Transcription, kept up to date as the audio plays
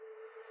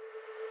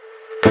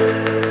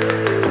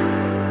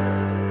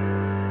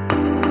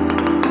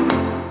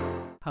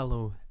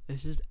Hello,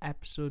 this is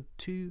episode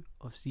 2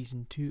 of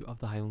season 2 of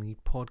the Highland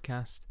League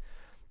podcast.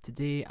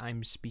 Today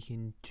I'm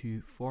speaking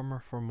to former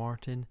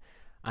Formartine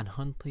and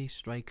Huntly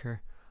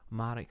striker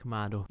Marek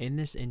Mado. In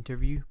this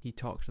interview, he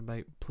talks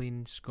about playing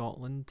in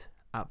Scotland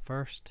at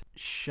first,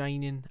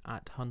 shining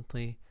at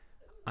Huntly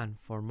and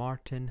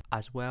Formartine,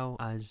 as well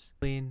as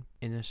playing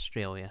in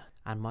Australia,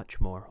 and much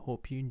more.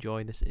 Hope you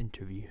enjoy this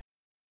interview.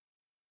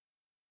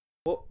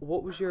 What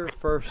was your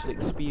first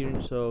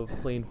experience of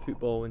playing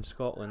football in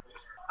Scotland?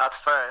 At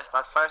first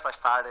I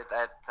started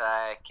at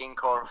King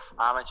Corf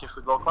Amateur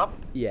Football Club.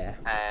 Yeah.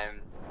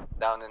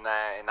 Down in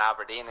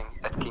Aberdeen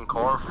at King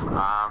Corf.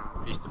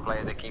 Used to play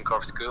at the King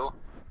Corf school.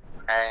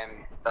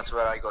 That's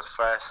where I got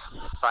first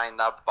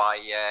signed up by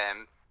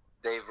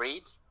Dave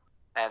Reed.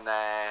 And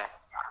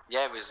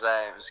it was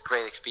a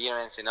great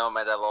experience. You know,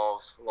 met a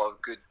lot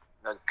of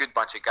good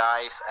bunch of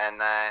guys.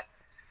 And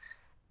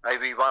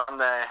we won.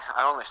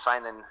 I only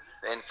signed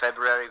in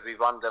February. We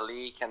won the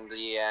league and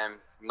the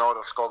North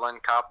of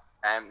Scotland Cup.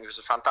 It was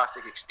a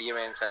fantastic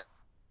experience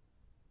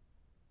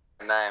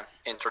and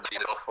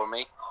introduced for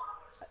me.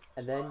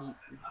 And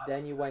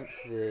then you went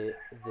to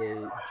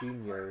the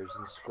juniors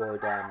and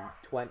scored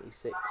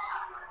 26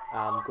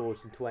 goals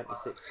in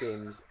 26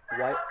 games.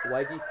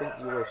 Why do you think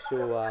you were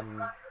so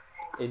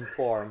in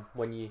form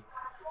when you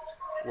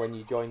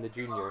joined the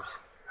juniors?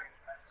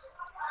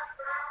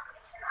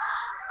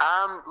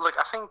 Look,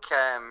 I think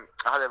I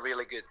had a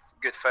really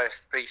good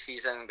first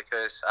pre-season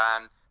because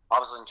I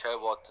wasn't sure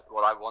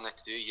what I wanted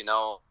to do. You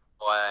know,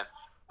 I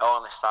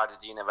only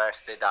started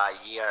university that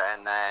year,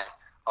 and I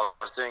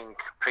was doing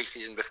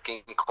pre-season with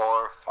King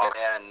Corf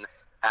there,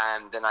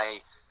 and then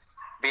I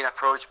been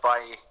approached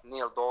by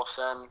Neil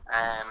Dawson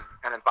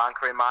and a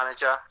Bankery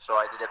manager, so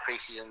I did a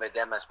pre-season with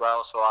them as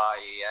well. So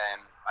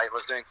I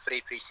was doing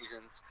 3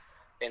 pre-seasons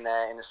in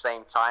the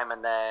same time,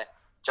 and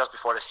just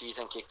before the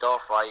season kicked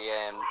off,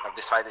 I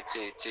decided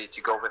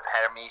to go with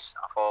Hermes.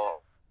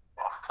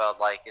 I felt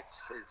like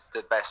it's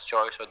the best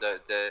choice, or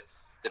the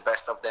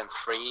best of them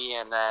 3,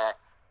 and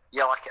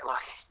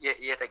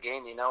yet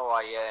again, you know,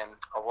 I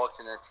worked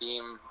in a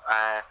team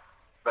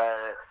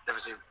where there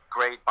was a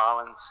great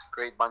balance,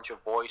 great bunch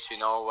of boys, you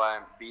know.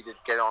 We did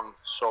get on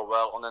so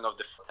well on and off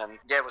the field, and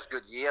it was a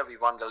good year. We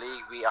won the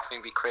league. I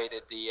think we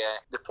created the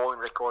point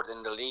record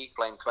in the league,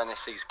 playing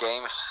 26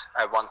 games.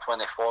 I won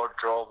 24,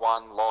 draw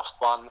 1, lost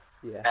 1.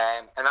 Yeah.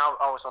 And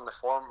I was on the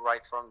form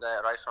right from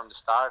the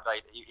start.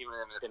 Right, even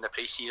in the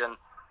preseason,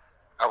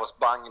 I was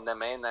banging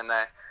them in, and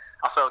I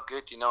felt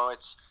good. You know, and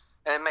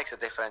it makes a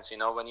difference. You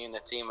know, when you're in a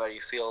team where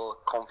you feel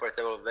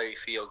comfortable, where you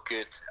feel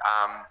good,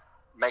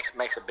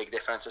 makes a big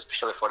difference,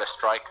 especially for the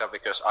striker,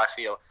 because I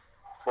feel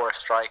for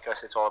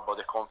strikers it's all about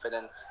the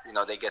confidence, you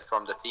know, they get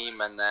from the team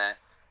and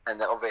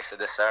obviously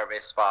the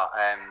service. But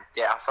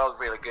I felt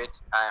really good.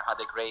 I had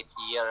a great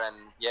year, and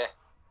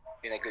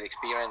been a good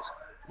experience.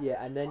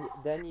 Yeah, and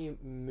then you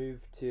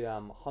moved to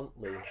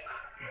Huntly.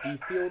 Do you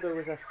feel there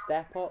was a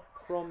step up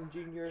from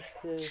juniors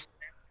to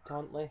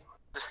Huntly?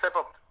 The step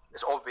up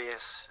is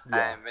obvious.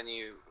 When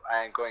you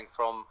going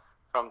from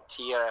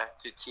tier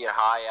to tier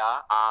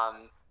higher.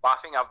 But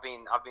I think I've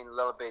been a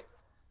little bit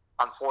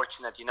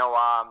unfortunate. You know,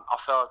 I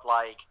felt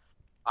like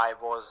I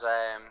was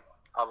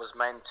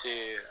meant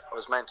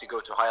to go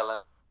to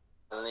Highland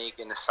League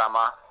in the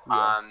summer.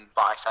 Yeah.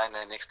 But I signed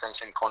an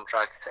extension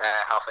contract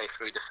halfway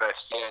through the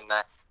first year in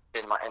the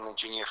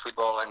junior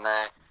football, and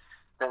then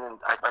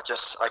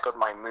I got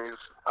my move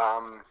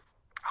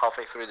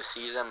halfway through the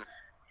season,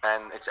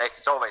 and it's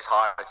always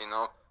hard, you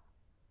know.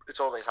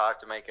 It's always hard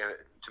to make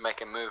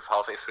a move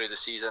halfway through the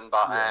season,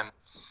 but I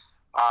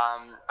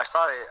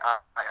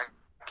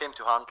came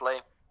to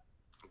Huntly,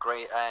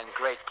 great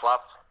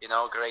club, you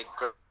know,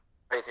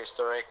 great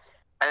history,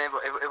 and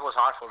it was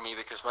hard for me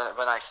because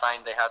when I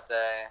signed, they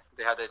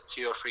had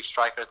 2 or 3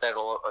 strikers there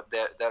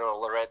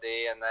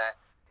already, and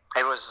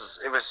it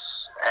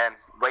was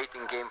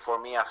waiting game for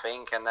me, I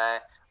think, and I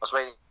was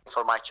waiting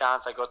for my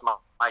chance. I got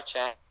my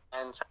chance,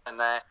 and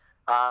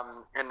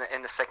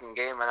in the second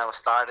game when I was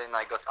starting,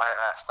 I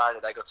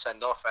got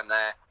sent off, and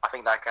I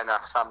think that kind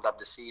of summed up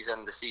the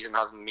season. The season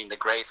hasn't been the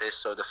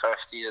greatest, so the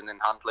first season in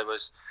Huntly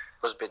was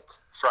a bit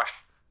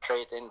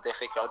frustrating,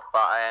 difficult.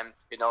 But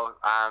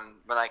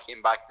when I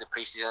came back to the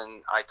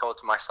preseason, I thought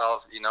to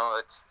myself, you know,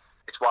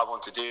 it's what I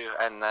want to do,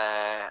 and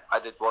I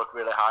did work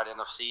really hard in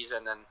off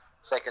season, and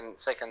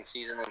second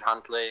season in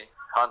Huntly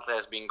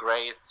has been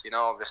great. You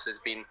know, obviously it's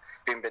been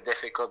a bit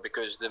difficult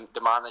because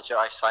the manager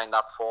I signed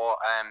up for,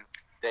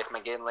 Dave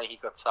McGinley, he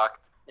got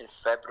sacked in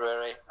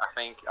February,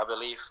 I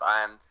believe.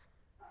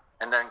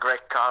 And then Greg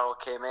Carroll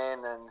came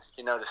in, and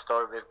you know the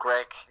story with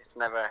Greg. It's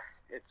never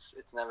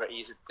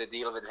easy to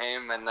deal with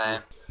him. And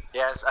I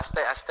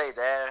stayed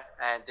there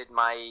and did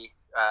my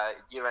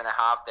year and a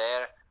half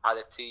there. Had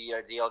a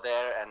 2-year deal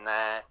there, and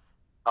I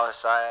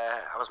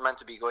was meant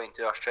to be going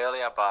to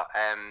Australia,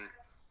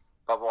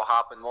 but what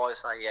happened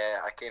was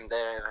I came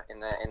there in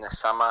the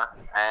summer,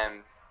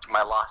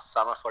 my last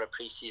summer for a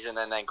pre-season,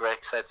 and then Greg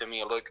said to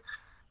me, look,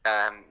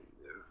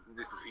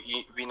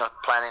 we're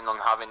not planning on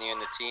having you in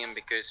the team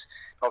because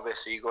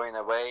obviously you're going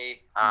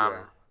away.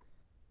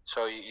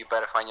 So you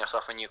better find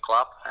yourself a new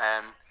club.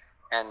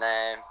 And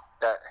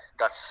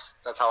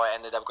that's how I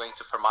ended up going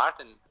to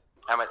Formartine.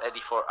 I met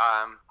Eddie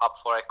up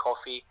for a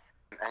coffee,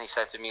 and he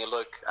said to me,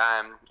 "Look,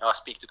 I'll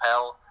speak to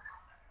Pell,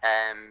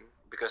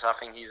 because I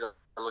think he's a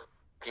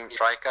looking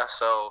striker.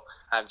 So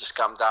just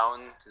come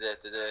down to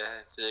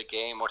the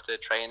game or to the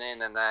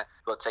training, and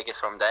we'll take it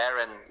from there."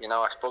 And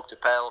I spoke to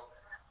Pell.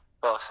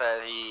 Well,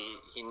 said he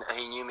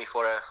knew me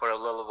for a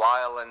little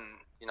while, and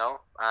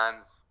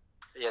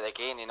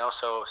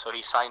so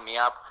he signed me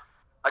up.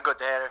 I got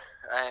there.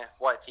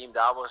 What a team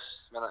that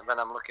was! When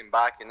I'm looking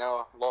back, a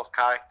lot of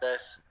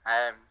characters.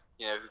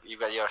 You've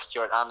got your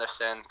Stuart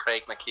Anderson,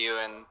 Craig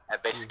McEwen,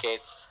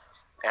 Biscuits,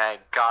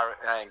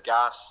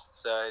 Gas.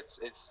 So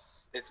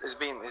it's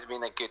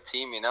been a good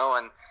team, and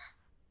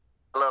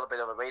a little bit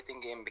of a waiting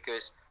game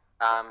because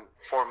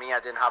for me I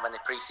didn't have any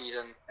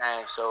preseason,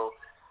 so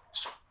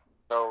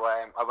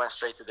I went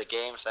straight to the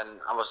games,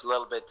 and I was a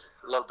little bit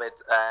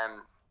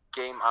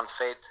game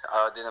unfit.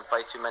 I didn't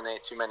play too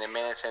many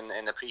minutes in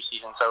the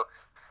preseason, so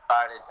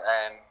I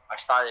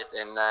started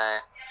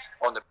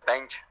on the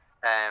bench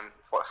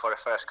for the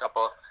first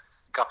couple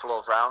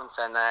of rounds,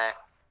 and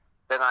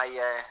then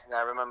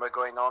I remember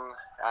going on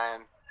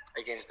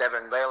against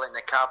Devon Vale in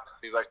the cup.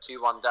 We were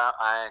 2-1 down,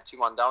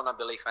 I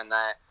believe, and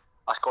I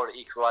scored the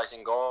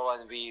equalising goal,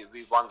 and we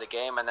won the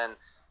game, and then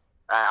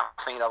I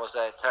think that was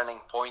a turning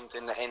point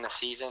in the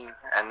season,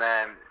 and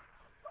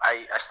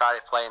I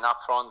started playing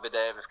up front with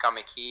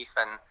Cammy Keith,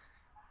 and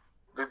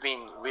we've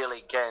been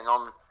really getting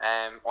on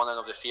and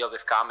off the field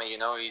with Cammy.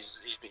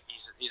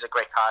 He's a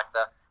great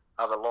character.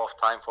 I have a lot of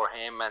time for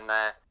him, and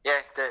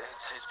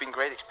it's been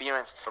great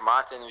experience for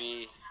Martin.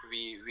 We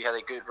had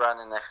a good run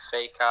in the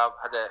FA Cup.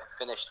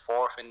 Finished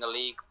fourth in the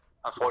league.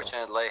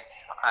 Unfortunately,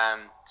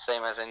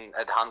 same as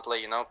at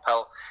Huntly.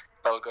 Pell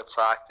got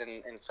sacked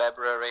in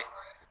February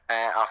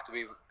after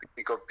we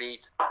got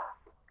beat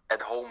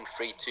at home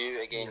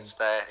 3-2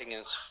 against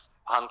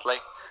Huntly.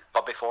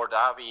 But before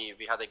that, we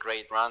had a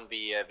great run.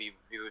 We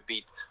would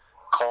beat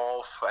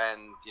Cove,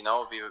 and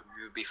we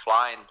would be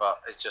flying. But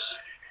that's just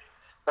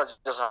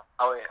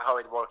how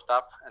it worked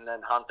up. And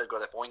then Hunter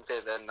got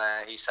appointed, and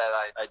he said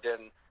I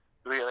didn't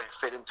really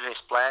fit into his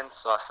plans.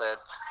 So I said,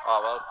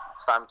 "Oh well,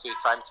 it's time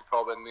to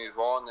probably move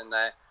on." And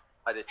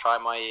I did try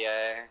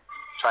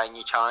a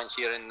new challenge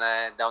here in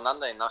Down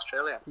Under in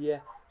Australia.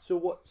 Yeah. So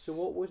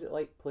what was it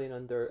like playing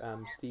under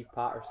Steve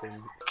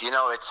Patterson?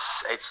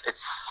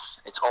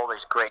 It's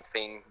always a great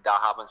thing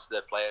that happens to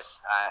the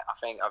players. I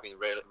think I've been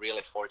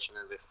really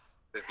fortunate with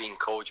being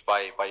coached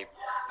by a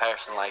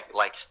person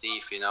like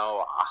Steve.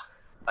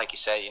 Like you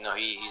said,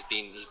 he's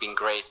been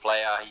great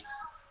player.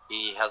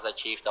 He has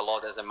achieved a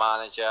lot as a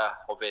manager.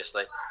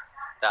 Obviously,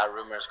 there are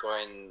rumors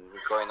going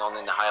on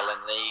in the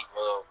Highland League,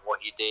 what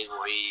he did,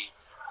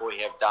 what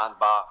he have done.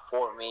 But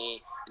for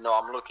me,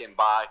 I'm looking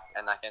back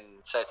and I can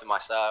say to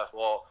myself,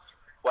 well,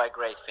 what a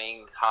great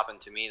thing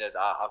happened to me that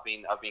I've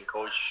been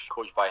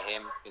coached by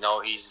him.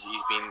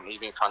 He's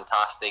been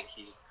fantastic.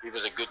 He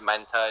was a good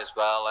mentor as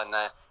well, and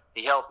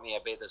he helped me a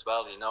bit as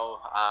well.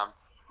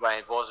 When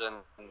it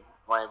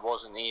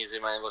wasn't easy,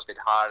 when it was a bit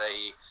harder,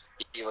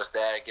 he was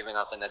there giving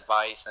us an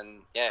advice,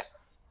 and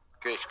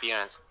good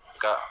experience.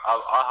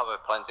 I'll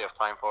have plenty of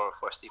time for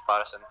Steve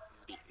Patterson.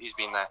 He's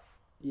been a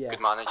good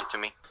manager to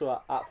me.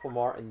 So at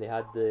Formartine, they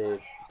had the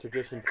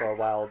tradition for a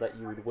while that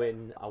you would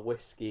win a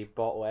whiskey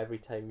bottle every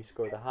time you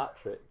scored a hat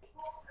trick.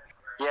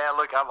 Yeah,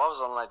 look, I was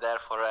only there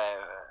for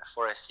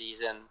a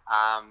season.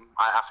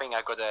 I think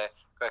I got a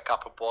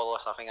couple of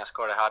bottles. I think I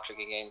scored a hat trick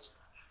against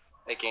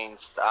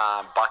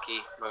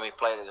Bucky when we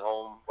played at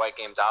home. What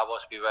game that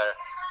was? We were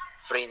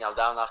 3-0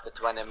 down after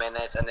 20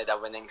 minutes, ended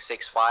up winning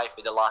 6-5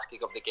 with the last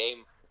kick of the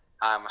game.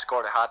 I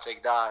scored a hat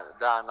trick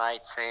that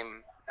night.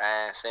 Same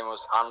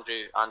was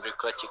Andrew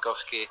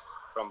Klitschikowski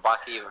from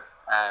Bucky.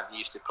 He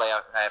used to play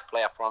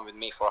up front with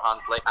me for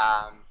Huntly.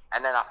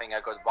 And then I think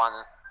I got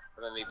one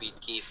when we beat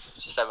Keith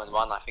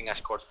 7-1. I think I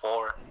scored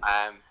 4.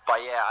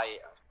 But yeah,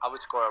 I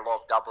would score a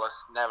lot of doubles.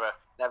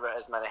 Never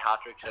as many hat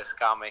tricks as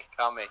Cammy.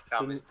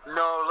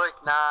 No, look,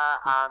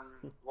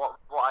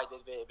 what I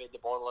did with the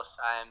bottles,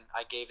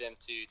 I gave them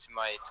to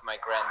my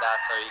granddad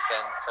so he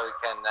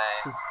can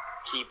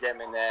keep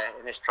them in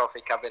his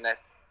trophy cabinet.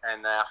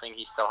 And I think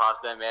he still has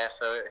them,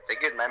 so it's a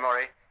good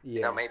memory.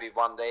 Yeah. Maybe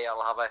one day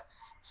I'll have a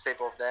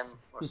sip of them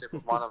or sip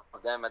of one of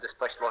them at a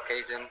special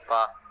occasion,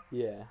 but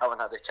I haven't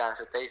had the chance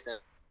to taste them.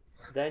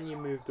 Then you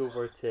moved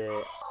over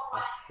to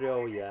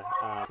Australia,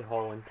 to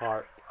Holland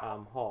Park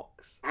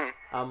Hawks.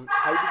 How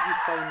did you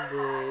find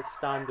the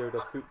standard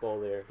of football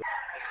there?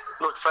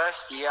 Look,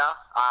 first year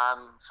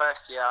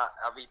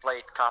we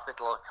played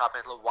Capital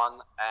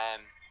 1,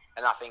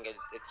 and I think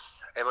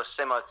it was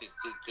similar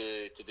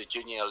to the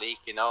junior league.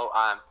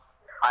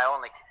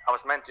 I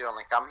was meant to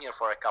only come here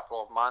for a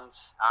couple of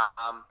months.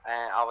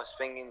 And I was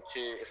thinking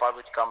if I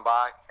would come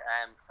back,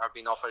 I've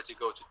been offered to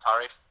go to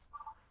Tariff.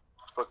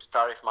 Spoke to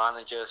Tariff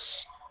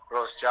managers,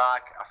 Ross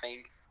Jack, I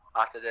think,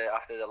 after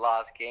the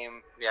last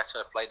game, we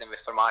actually played him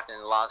with Martin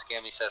in the last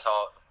game. He says,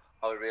 "Oh,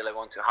 I really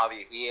want to have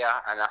you here."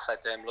 And I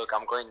said to him, "Look,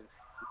 I'm going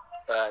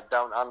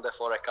down under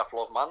for a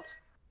couple of months."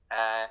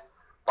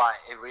 But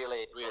it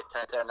really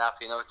turned out,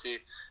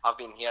 I've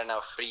been here now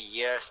 3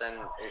 years,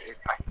 and it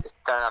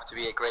turned out to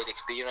be a great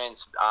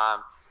experience. I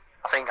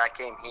think I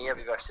came here,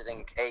 we were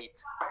sitting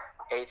eighth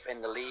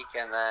in the league,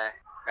 and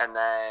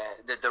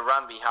the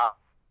run we had,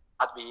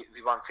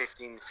 we won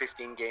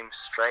 15 games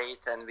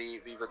straight, and we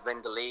would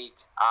win the league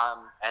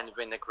and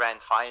win the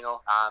grand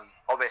final.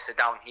 Obviously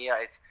down here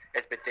it's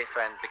a bit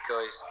different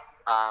because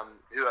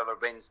whoever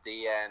wins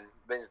the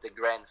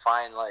grand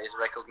final is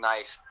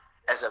recognized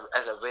as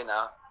a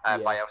winner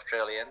by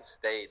Australians.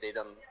 They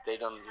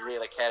don't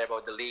really care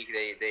about the league.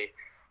 They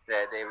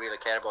really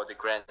care about the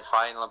grand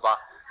final. But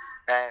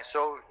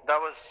so that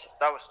was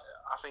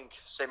I think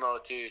similar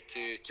to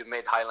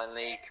Mid Highland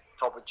League,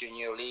 top of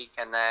Junior League,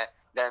 and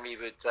then we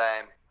would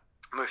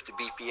move to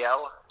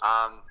BPL,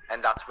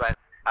 and that's when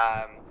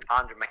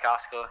Andrew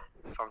McCaskill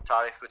from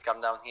Tariff would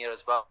come down here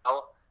as well.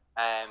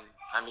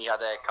 And we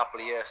had a couple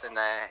of years in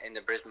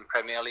the Brisbane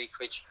Premier League,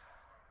 which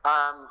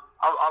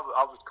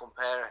I would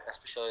compare,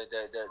 especially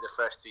the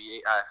first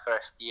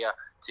year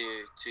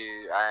to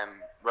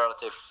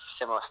relative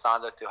similar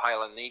standard to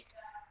Highland League,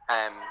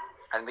 and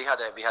we had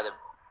a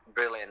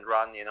brilliant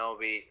run.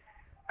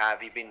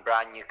 We've been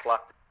brand new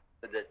club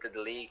to the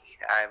league.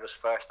 It was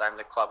first time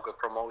the club got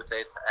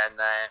promoted, and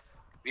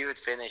we would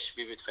finish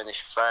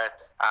third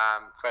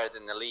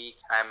in the league.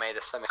 I made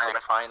a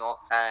semi-final.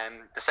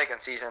 The second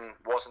season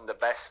wasn't the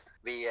best.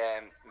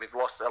 We've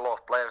lost a lot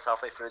of players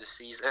halfway through the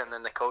season,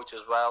 and the coach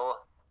as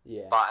well.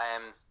 Yeah. But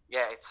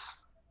it's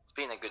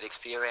been a good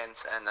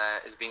experience, and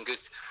it's been good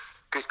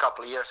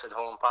couple of years at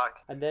Holland Park.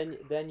 And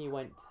then you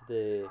went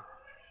to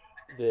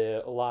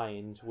the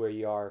Lions where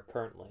you are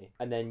currently,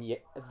 and then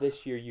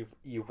this year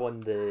you've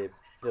won the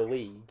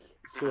league.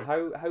 So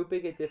how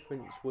big a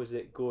difference was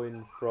it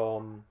going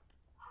from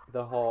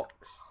the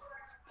Hawks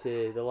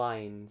to the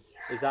Lions?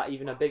 Is that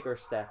even a bigger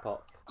step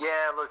up?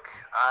 Yeah, look,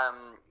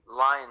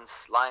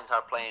 Lions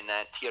are playing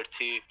tier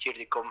two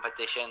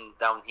competition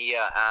down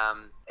here.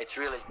 It's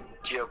really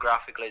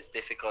geographically it's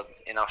difficult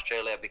in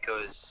Australia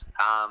because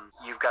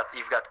you've got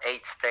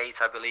 8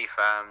 states, I believe,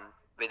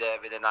 with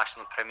the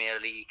National Premier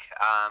League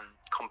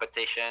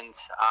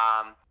competitions,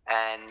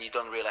 and you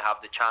don't really have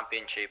the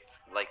championship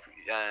like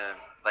the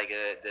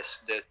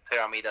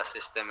Pyramida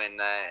system in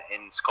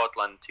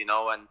Scotland,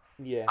 and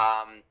yeah.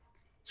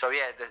 So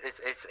yeah,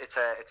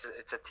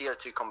 it's a tier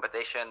 2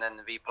 competition,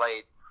 and we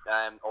played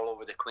all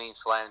over the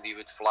Queensland. We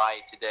would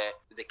fly to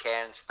the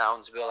Cairns,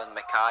 Townsville, and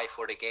Mackay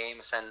for the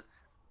games, and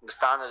the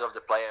standard of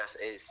the players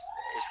is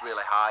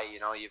really high.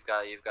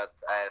 You've got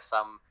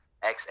some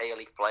ex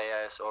A-League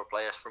players or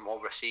players from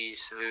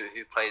overseas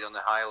who played on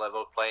a high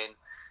level, playing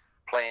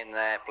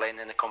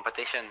in the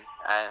competition.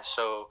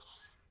 So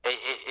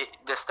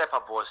the step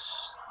up was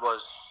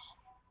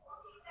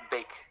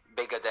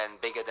bigger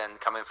than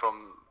coming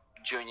from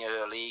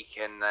Junior League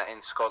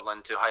in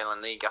Scotland to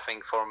Highland League. I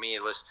think for me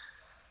it was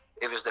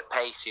the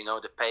pace,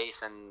 the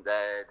pace and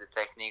the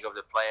technique of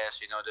the players,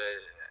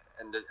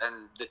 and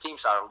the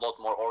teams are a lot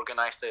more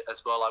organised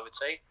as well, I would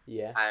say.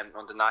 Yeah.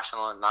 On the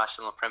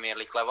national Premier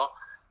League level,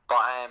 but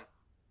I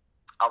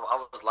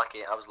was lucky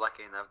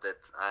enough that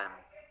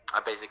I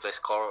basically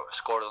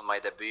scored on my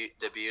debut,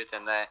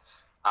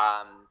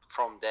 and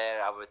from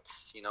there I would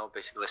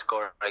basically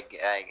score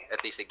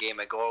at least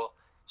a goal.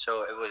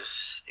 So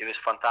it was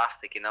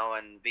fantastic,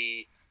 and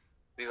we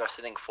were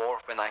sitting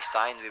fourth when I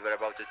signed. We were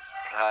about to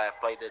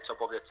play the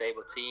top of the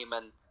table team,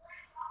 and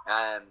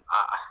I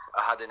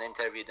had an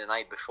interview the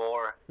night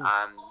before,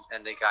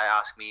 and the guy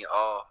asked me,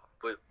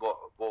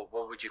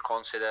 what would you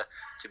consider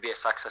to be a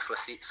successful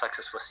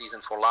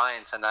season for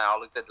Lions? And I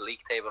looked at the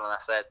league table and I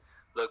said,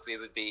 look, we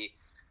would be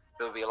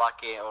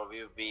lucky, or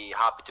we would be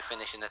happy to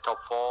finish in the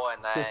top 4,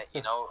 and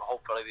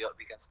hopefully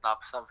we can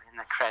snap something in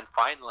the grand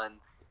final. And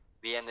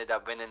we ended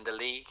up winning the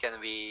league, and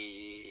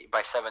we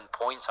by 7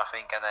 points, I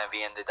think, and then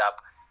we ended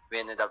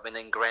up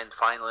winning grand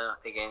final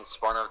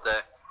against one of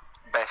the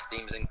best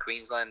teams in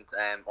Queensland,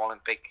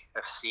 Olympic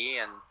FC,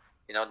 and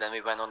then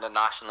we went on the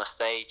national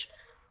stage,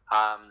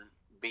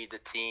 beat the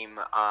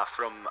team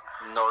from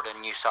northern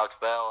New South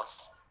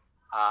Wales,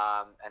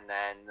 and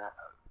then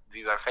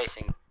we were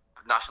facing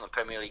National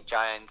Premier League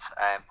giants,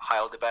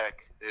 Heidelberg,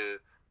 who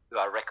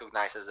are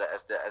recognised as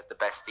the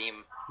best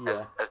team,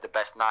 as the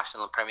best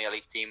National Premier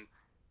League team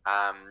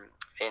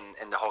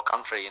in the whole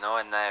country, and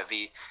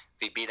we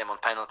beat them on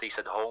penalties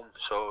at home.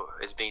 So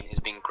it's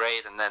been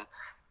great. And then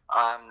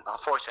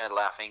unfortunately,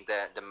 I think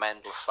the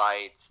mental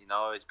side,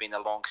 it's been a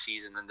long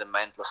season, and the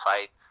mental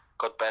side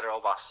got better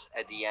of us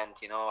at the end.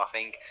 I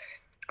think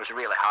it was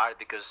really hard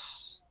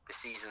because the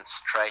season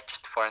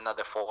stretched for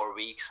another 4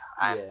 weeks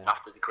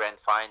after the grand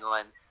final,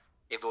 and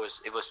it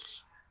was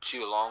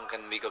too long,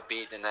 and we got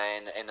beat in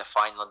the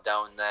final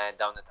down at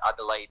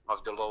Adelaide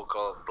of the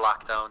local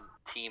Blacktown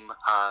team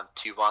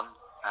 2-1,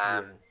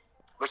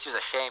 which is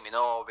a shame,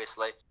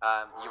 obviously.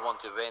 You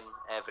want to win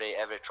every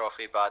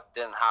trophy, but it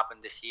didn't happen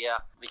this year.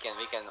 We can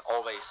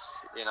always,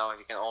 we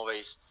can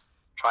always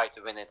try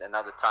to win it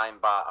another time,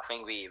 but I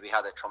think we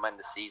had a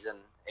tremendous season,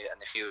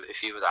 and if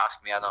you would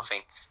ask me, I don't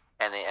think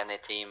any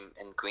team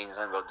in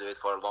Queensland will do it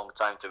for a long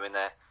time to win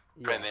a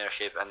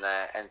Premiership and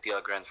the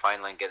NPL Grand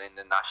Final and get in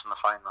the national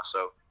final,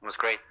 so it was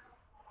great.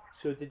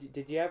 So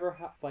did you ever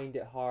find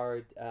it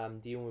hard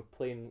dealing with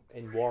playing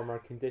in warmer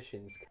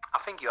conditions? I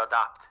think you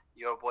adapt.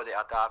 Your body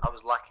adapt. I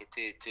was lucky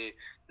to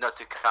not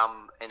to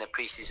come in a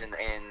preseason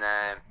in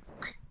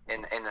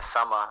the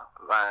summer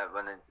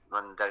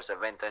when there's a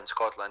winter in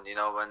Scotland.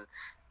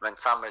 When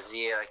summer's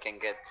here, it can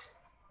get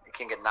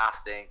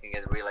nasty. It can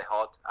get really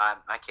hot.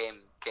 I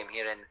came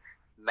here in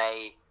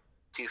May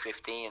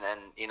 2015,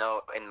 and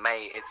in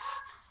May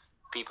it's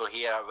people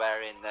here are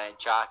wearing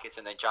jackets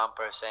and a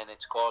jumper saying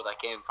it's cold. I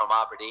came from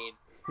Aberdeen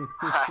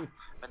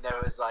when there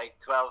was like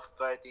 12,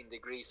 13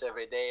 degrees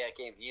every day. I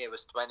came here, it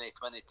was 20,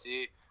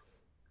 22.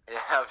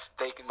 I was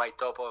taking my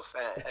top off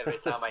every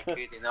time I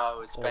could. I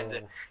would spend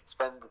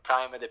the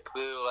time at the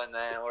pool and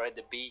or at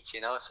the beach.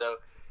 So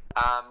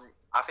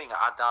I think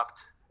I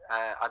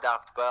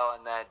adapt well,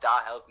 and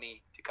that helped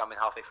me to come in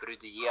halfway through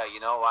the year.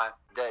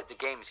 The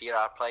games here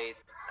are played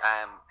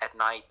at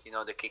night.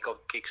 The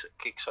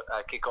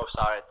kickoffs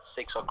are at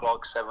 6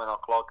 o'clock, 7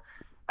 o'clock,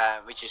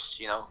 which is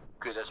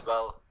good as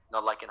well.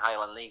 Not like in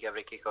Highland League,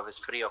 every kickoff is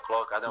 3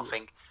 o'clock. I don't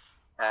think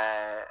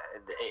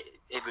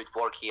it would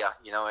work here.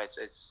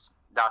 It's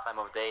that time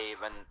of day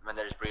when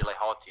there's really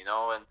hot.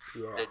 And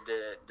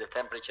the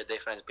temperature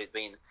difference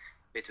between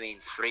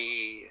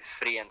 3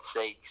 and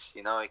 6,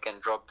 it can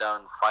drop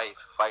down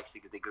 5,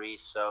 6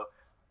 degrees. So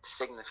it's a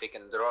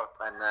significant drop,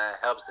 and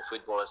helps the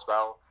football as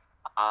well.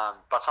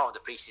 But some of the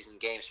preseason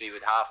games we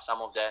would have,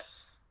 some of the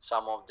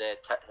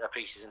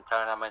preseason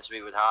tournaments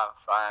we would have,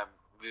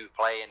 we would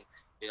play in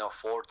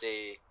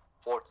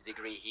 40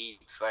 degree heat,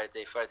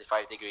 30,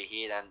 35 degree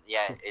heat, and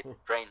it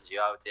drains you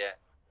out.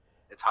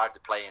 It's hard to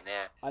play in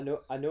there.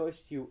 I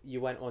noticed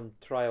you went on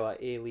trial at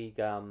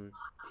A-League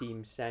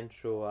Team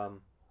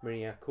Central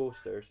Marina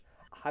Coasters.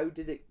 How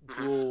did it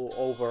go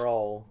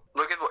overall?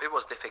 Look, it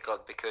was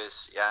difficult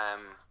because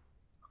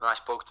when I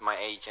spoke to my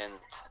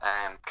agent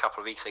a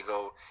couple of weeks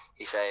ago,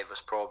 he said it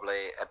was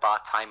probably a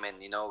bad timing.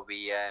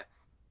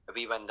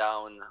 We went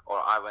down, or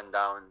I went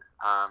down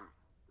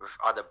with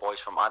other boys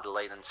from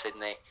Adelaide and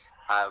Sydney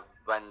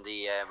when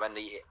the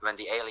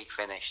A-League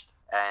finished,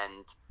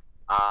 and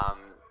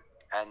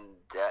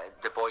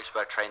the boys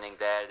were training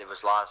there. It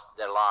was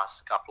their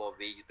last couple of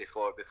weeks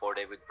before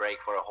they would break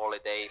for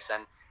holidays,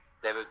 and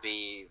there would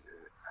be,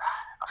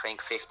 I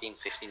think, 15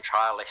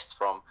 trialists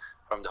from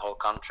the whole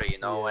country,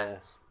 and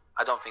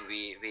I don't think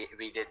we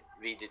did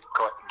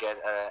get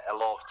a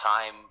lot of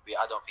time.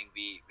 I don't think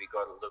we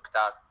got looked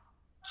at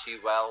too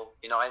well,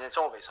 and it's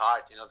always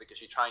hard, because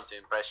you're trying to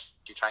impress,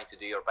 you're trying to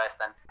do your best,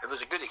 and it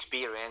was a good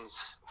experience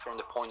from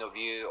the point of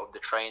view of the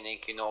training,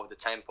 of the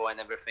tempo and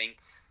everything.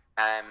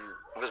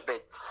 It was a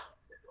bit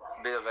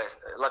of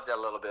left a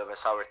little bit of a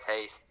sour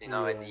taste,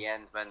 at the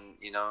end when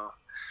in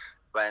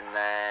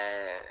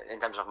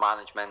terms of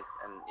management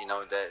and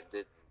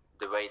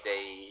the way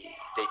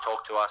they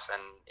talk to us,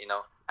 and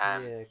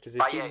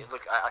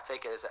look, I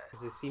take it as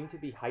because they seem to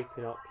be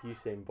hyping up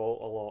Usain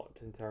Bolt a lot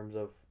in terms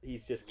of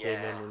he's just came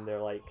in and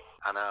they're like,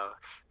 I know,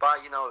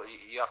 but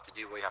you have to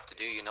do what you have to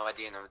do. At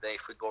the end of the day,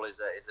 football is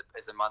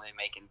a money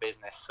making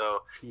business.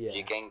 So if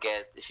you can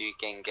get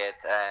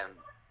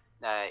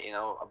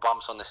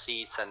bumps on the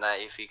seats, and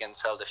if you can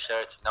sell the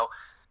shirts,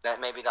 then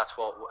maybe that's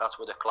what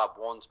the club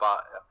wants.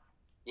 But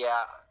they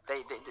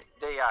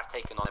are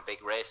taking on a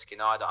big risk.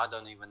 I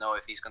don't even know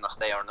if he's gonna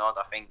stay or not.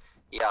 I think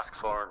he asked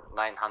for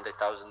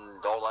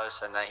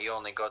 $900,000, and he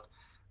only got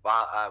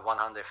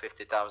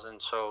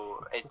 $150,000.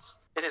 So it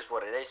is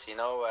what it is.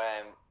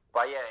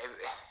 But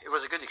it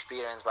was a good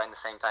experience, but at the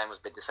same time it was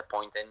a bit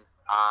disappointing.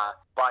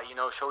 But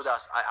showed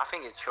us. I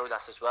think it showed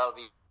us as well.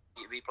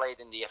 We played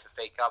in the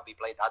FFA Cup. We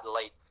played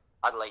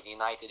Adelaide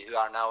United, who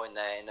are now in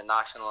the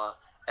national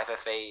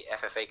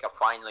FFA Cup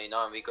final.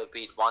 And we got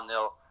beat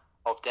 1-0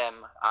 of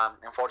them.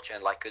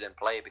 Unfortunately, I couldn't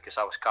play because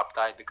I was cup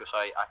tied, because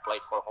I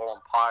played for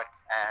Holland Park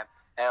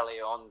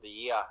early on the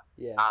year.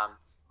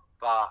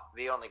 But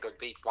we only got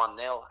beat 1-0,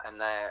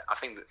 and I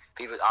think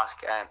people would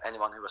ask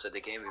anyone who was at the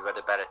game, we were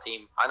the better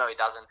team. I know it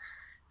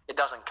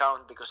doesn't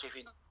count, because if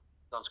you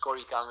don't score,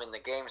 you can't win the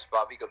games.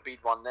 But we got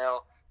beat 1-0.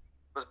 It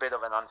was a bit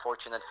of an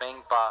unfortunate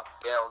thing. But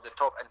the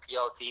top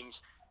NPL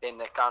teams in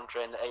the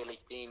country and the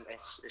A-League team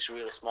is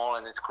really small,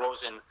 and it's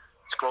closing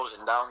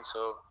down.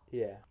 So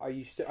are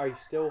you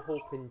still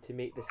hoping to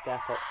make the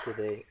step up to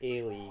the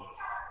A-League?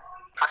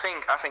 I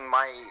think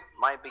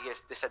my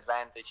biggest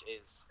disadvantage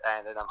is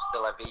that I'm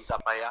still a visa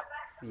player.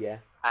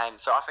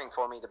 So I think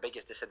for me the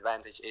biggest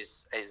disadvantage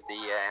is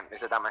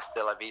that I'm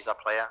still a visa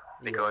player,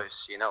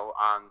 because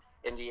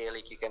in the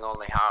A-League you can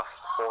only have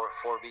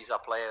four visa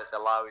players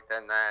allowed,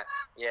 and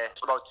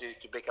it's about to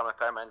become a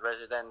permanent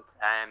resident.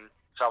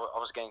 So I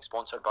was getting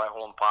sponsored by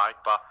Holland Park,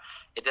 but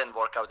it didn't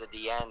work out at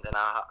the end, and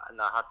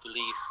I had to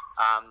leave.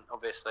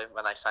 Obviously,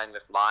 when I signed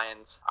with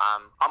Lions,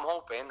 I'm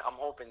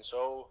hoping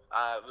so.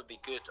 It would be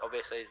good.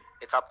 Obviously,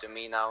 it's up to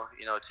me now,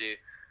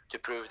 to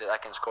prove that I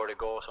can score the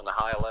goals on a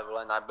higher level.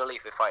 And I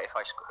believe if I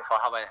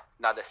have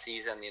another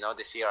season,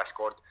 this year I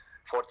scored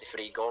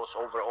 43 goals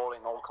overall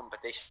in all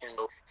competitions.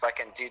 So if I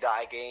can do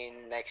that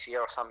again next year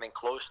or something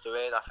close to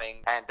it, I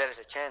think, and there is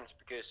a chance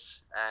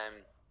because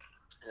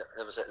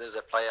there was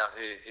a player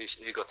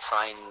who got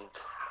signed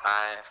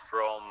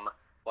from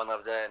one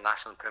of the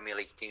National Premier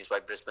League teams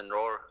by Brisbane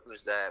Roar, which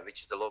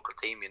is the local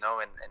team, in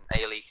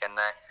A League, and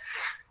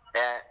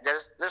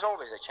there's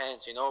always a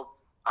chance, and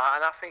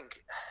I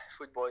think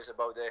football is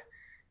about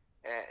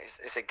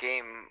it's a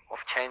game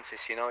of chances,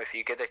 If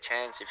you get a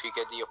chance, if you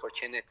get the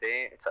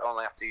opportunity, it's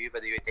only up to you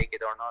whether you take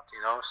it or not,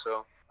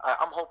 So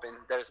I'm hoping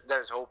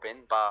there's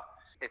hoping, but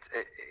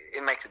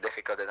it makes it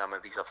difficult that I'm a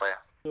visa player.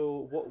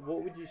 So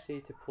what would you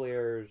say to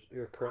players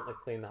who are currently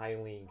playing the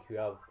Highland League who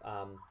have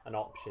an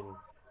option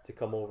to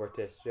come over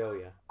to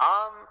Australia?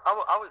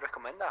 I would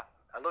recommend that.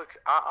 Look,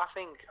 I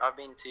think I've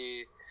been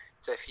to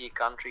a few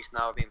countries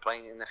now. I've been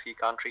playing in a few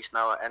countries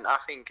now, and I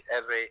think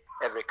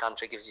every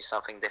country gives you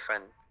something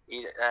different.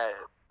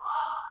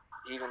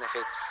 Even if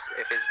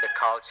it's the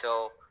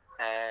cultural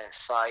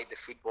side, the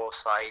football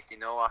side,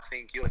 I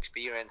think you'll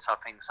experience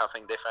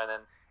something different,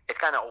 and it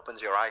kind of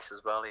opens your eyes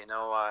as well.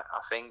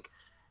 I think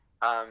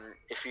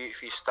if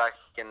you stuck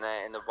in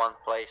the one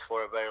place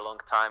for a very long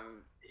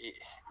time,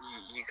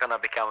 you kind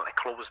of become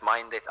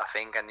close-minded, I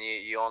think, and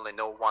you only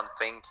know one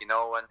thing,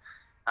 and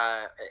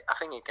I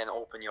think it can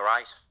open your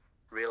eyes,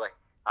 really.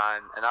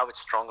 And I would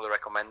strongly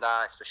recommend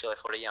that, especially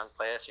for the young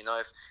players.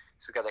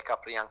 If you got a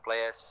couple of young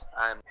players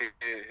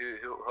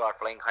who are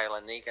playing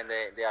Highland League and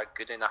they are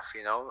good enough,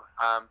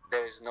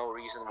 there is no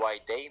reason why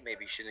they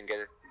maybe shouldn't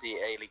get the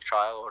A-League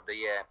trial or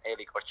the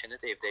A-League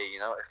opportunity if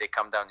they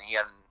come down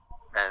here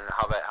and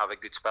have a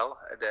good spell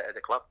at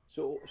the club.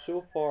 So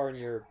far in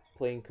your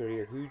playing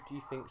career, who do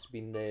you think's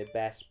been the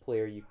best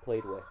player you've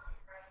played with?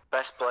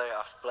 Best player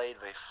I've played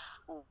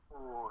with?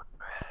 Ooh,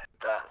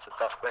 that's a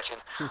tough question.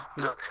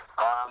 Look,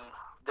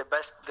 the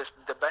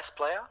best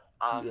player.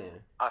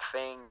 I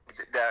think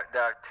there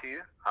are two.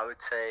 I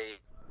would say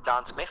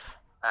Dan Smith,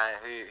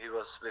 who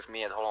was with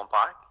me at Holland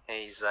Park.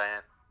 He's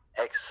an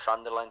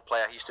ex-Sunderland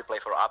player. He used to play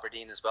for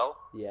Aberdeen as well.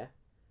 Yeah.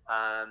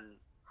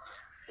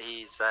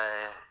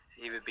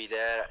 He would be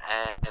there,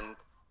 and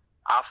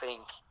I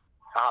think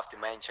I have to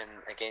mention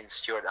again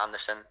Stuart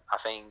Anderson. I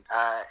think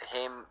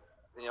him,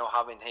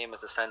 having him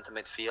as a centre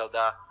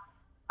midfielder,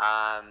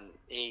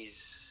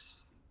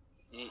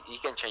 he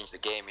can change the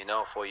game,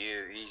 for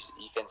you.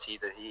 You can see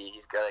that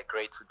he's got a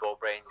great football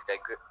brain. He's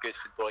got good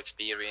football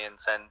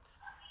experience, and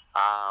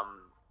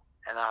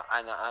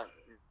I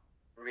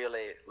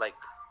really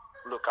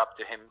look up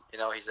to him.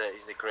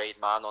 He's a great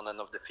man on and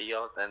off the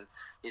field, and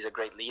he's a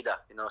great leader.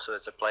 So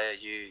it's a player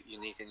you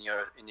need in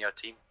your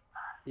team.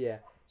 Yeah.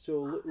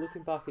 So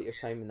looking back at your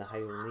time in the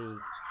Highland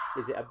League,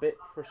 is it a bit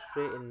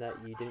frustrating that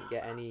you didn't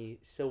get any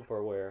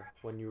silverware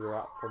when you were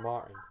at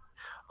Formartine?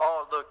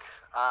 Oh, look.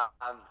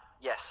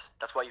 Yes,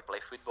 that's why you play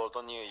football,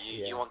 don't you?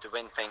 You want to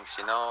win things,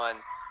 and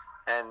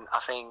I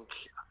think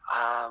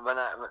when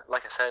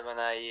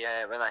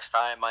I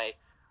started my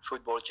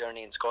football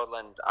journey in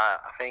Scotland,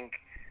 I think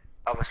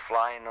I was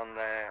flying on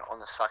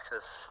the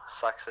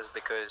success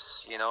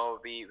because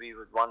we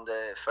would won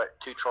the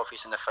 2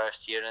 trophies in the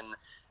first year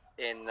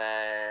in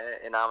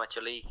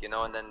amateur league,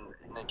 and then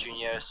in the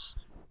juniors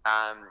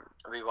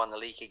we won the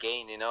league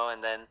again,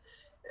 and then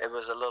it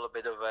was a little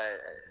bit of a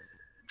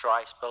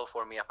dry spell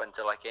for me up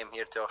until I came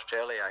here to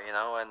Australia, and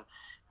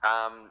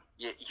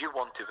you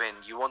want to win.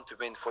 You want to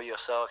win for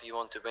yourself. You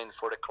want to win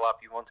for the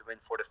club. You want to win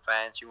for the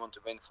fans. You want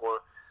to win for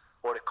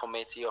the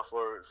committee or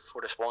for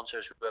the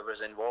sponsors,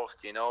 whoever's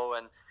involved, and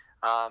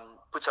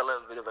puts a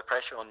little bit of a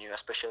pressure on you,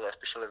 especially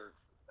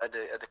at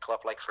the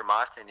club like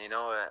Formartine,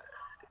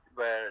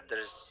 where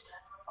there's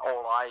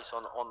all eyes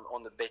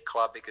on the big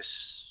club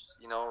because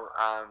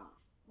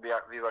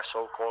we were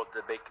so called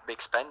the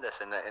big spenders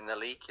in the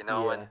league,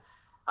 and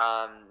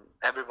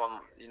everyone,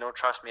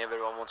 trust me,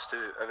 everyone wants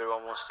to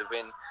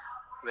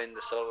win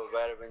the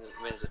silverware,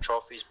 wins the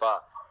trophies,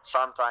 but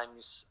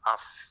sometimes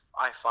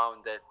I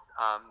found that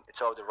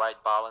it's all the right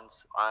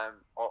balance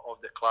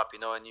of the club,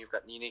 and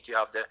you need to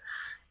have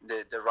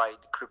the right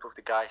group of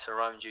the guys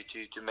around you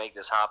to make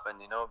this happen,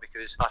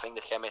 because I think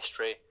the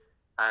chemistry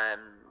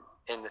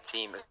in the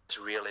team is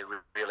really,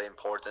 really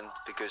important,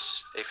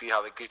 because if you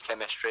have a good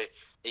chemistry,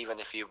 even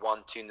if you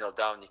 1-2-0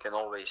 down, you can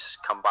always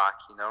come back,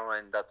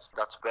 and that's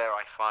where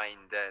I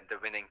find the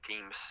winning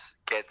teams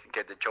get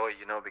the joy,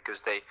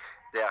 because they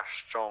are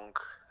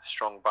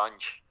strong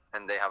bunch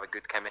and they have a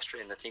good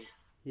chemistry in the team.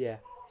 Yeah.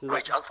 So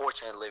which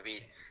unfortunately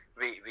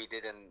we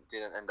didn't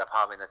end up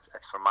having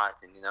at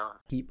Formartine,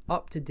 Keep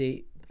up to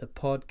date with the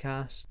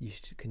podcast. You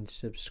can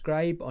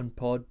subscribe on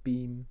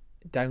Podbean,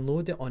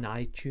 download it on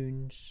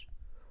iTunes,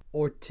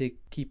 or to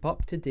keep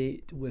up to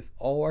date with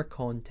all our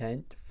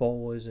content,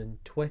 follow us on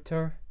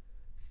Twitter,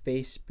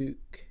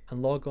 Facebook,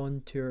 and log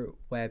on to our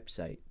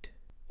website.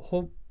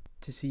 Hope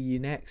to see you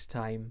next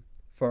time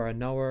for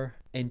another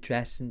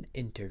interesting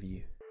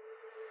interview.